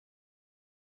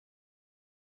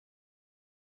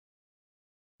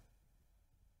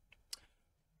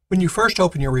When you first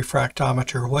open your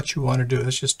refractometer, what you want to do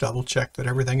is just double check that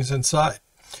everything is inside.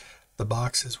 The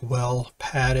box is well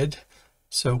padded,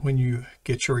 so when you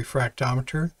get your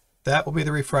refractometer, that will be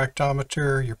the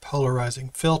refractometer, your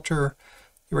polarizing filter,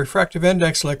 your refractive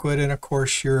index liquid, and of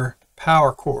course your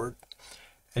power cord.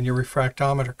 And your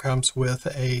refractometer comes with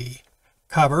a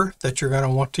cover that you're going to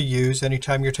want to use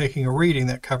anytime you're taking a reading.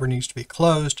 That cover needs to be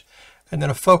closed. And then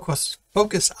a focus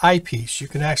eyepiece. You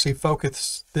can actually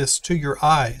focus this to your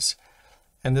eyes,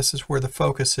 and this is where the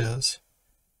focus is.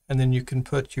 And then you can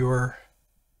put your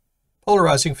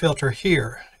polarizing filter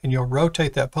here, and you'll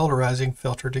rotate that polarizing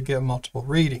filter to get multiple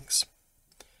readings.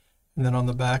 And then on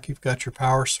the back you've got your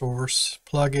power source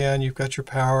plug in, you've got your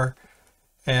power,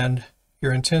 and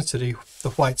your intensity.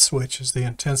 The white switch is the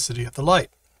intensity of the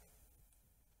light.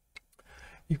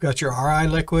 You've got your RI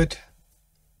liquid,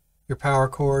 your power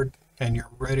cord, and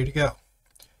you're ready to go.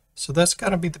 So that's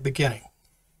going to be the beginning.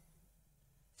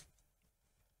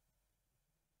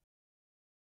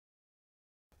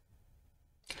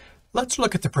 Let's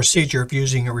look at the procedure of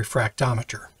using a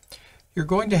refractometer. You're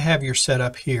going to have your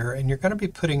setup here, and you're going to be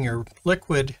putting your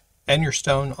liquid and your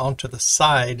stone onto the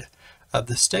side of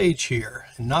the stage here,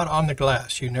 and not on the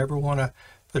glass. You never want to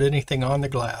put anything on the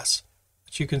glass.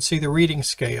 But you can see the reading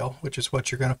scale, which is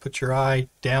what you're going to put your eye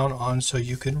down on so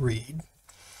you can read.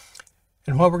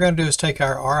 And what we're going to do is take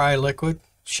our RI liquid,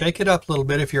 shake it up a little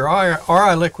bit. If your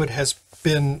RI liquid has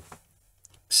been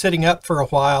sitting up for a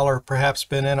while, or perhaps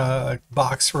been in a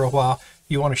box for a while,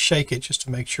 you want to shake it just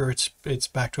to make sure it's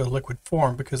back to a liquid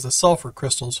form, because the sulfur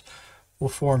crystals will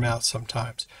form out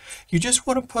sometimes. You just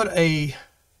want to put a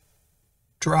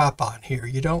drop on here.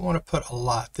 You don't want to put a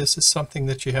lot. This is something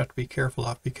that you have to be careful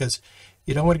of, because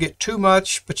you don't want to get too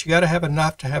much, but you got to have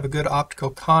enough to have a good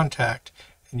optical contact.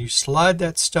 And you slide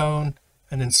that stone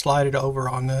and then slide it over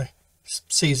on the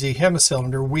CZ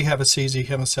hemicylinder. We have a CZ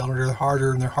hemicylinder. They're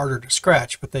harder, and they're harder to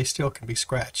scratch, but they still can be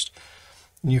scratched.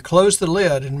 And you close the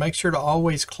lid, and make sure to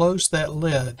always close that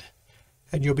lid.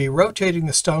 And you'll be rotating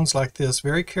the stones like this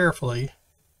very carefully.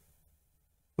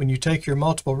 When you take your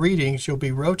multiple readings, you'll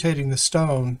be rotating the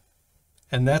stone,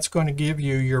 and that's going to give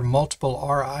you your multiple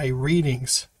RI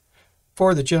readings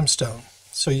for the gemstone.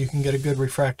 So you can get a good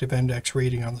refractive index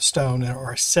reading on the stone,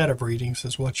 or a set of readings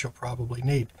is what you'll probably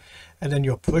need. And then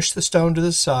you'll push the stone to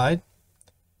the side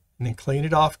and then clean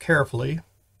it off carefully.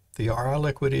 The RI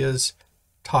liquid is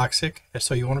toxic,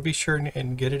 so you want to be sure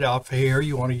and get it off here.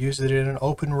 You want to use it in an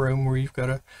open room where you've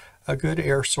got a good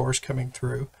air source coming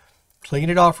through. Clean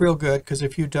it off real good, because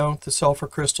if you don't, the sulfur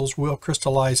crystals will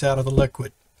crystallize out of the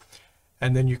liquid.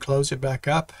 And then you close it back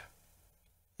up,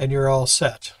 and you're all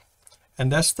set. And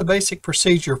that's the basic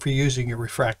procedure for using your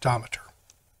refractometer.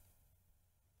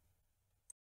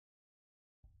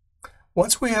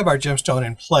 Once we have our gemstone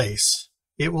in place,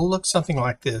 it will look something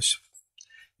like this.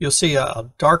 You'll see a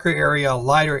darker area, a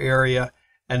lighter area,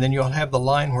 and then you'll have the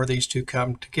line where these two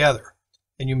come together.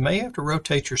 And you may have to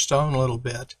rotate your stone a little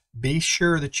bit. Be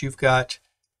sure that you've got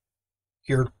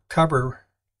your cover,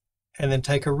 and then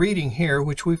take a reading here,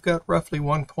 which we've got roughly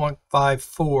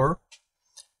 1.54.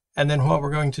 And then what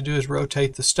we're going to do is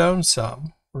rotate the stone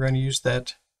some. We're going to use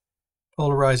that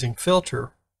polarizing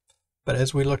filter. But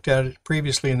as we looked at it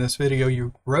previously in this video,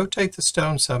 you rotate the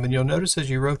stone some, and you'll notice as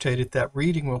you rotate it, that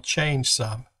reading will change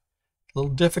some. A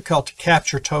little difficult to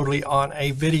capture totally on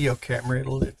a video camera.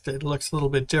 It looks a little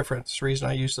bit different. That's the reason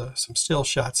I use some still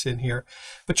shots in here.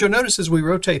 But you'll notice as we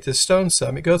rotate this stone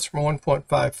some, it goes from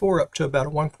 1.54 up to about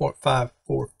a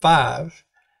 1.545.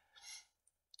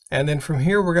 And then from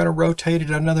here, we're going to rotate it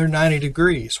another 90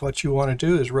 degrees. What you want to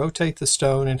do is rotate the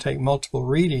stone and take multiple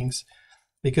readings,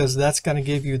 because that's going to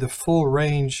give you the full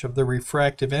range of the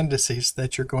refractive indices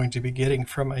that you're going to be getting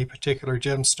from a particular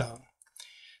gemstone.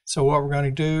 So what we're going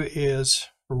to do is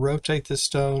rotate this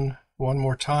stone one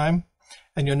more time,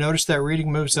 and you'll notice that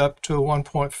reading moves up to a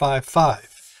 1.55.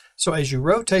 So as you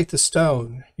rotate the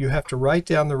stone, you have to write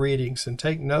down the readings and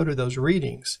take note of those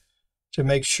readings to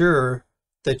make sure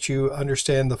that you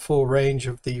understand the full range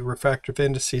of the refractive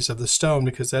indices of the stone,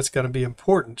 because that's going to be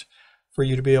important for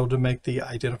you to be able to make the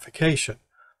identification.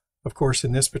 Of course,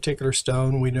 in this particular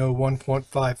stone, we know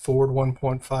 1.54 to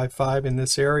 1.55 in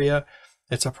this area.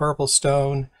 It's a purple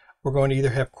stone. We're going to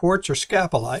either have quartz or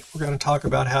scapolite. We're going to talk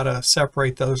about how to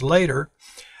separate those later.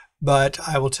 But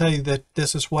I will tell you that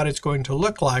this is what it's going to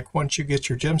look like once you get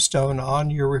your gemstone on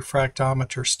your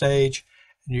refractometer stage,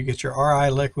 and you get your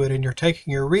RI liquid and you're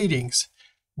taking your readings.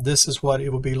 This is what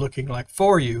it will be looking like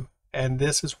for you, and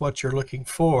this is what you're looking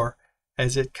for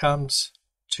as it comes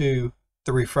to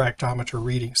the refractometer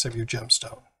readings of your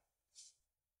gemstone.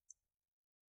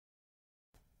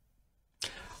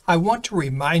 I want to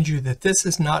remind you that this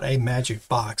is not a magic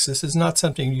box. This is not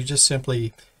something you just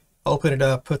simply open it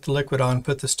up, put the liquid on,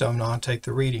 put the stone on, take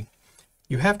the reading.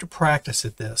 You have to practice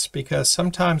at this, because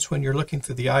sometimes when you're looking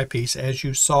through the eyepiece, as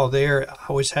you saw there,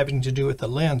 always having to do with the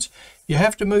lens, you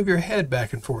have to move your head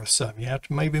back and forth some. You have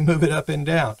to maybe move it up and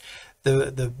down.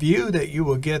 The view that you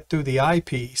will get through the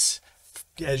eyepiece,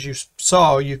 as you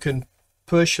saw, you can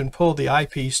push and pull the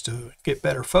eyepiece to get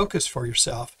better focus for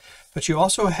yourself, but you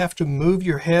also have to move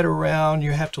your head around.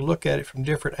 You have to look at it from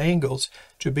different angles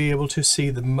to be able to see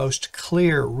the most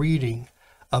clear reading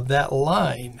of that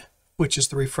line, which is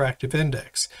the refractive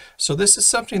index. So this is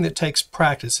something that takes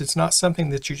practice. It's not something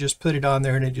that you just put it on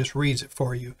there and it just reads it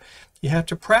for you. You have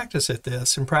to practice at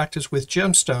this and practice with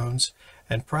gemstones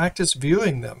and practice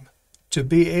viewing them to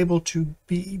be able to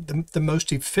be the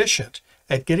most efficient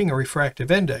at getting a refractive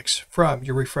index from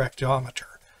your refractometer.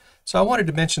 So I wanted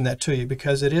to mention that to you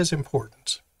because it is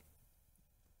important.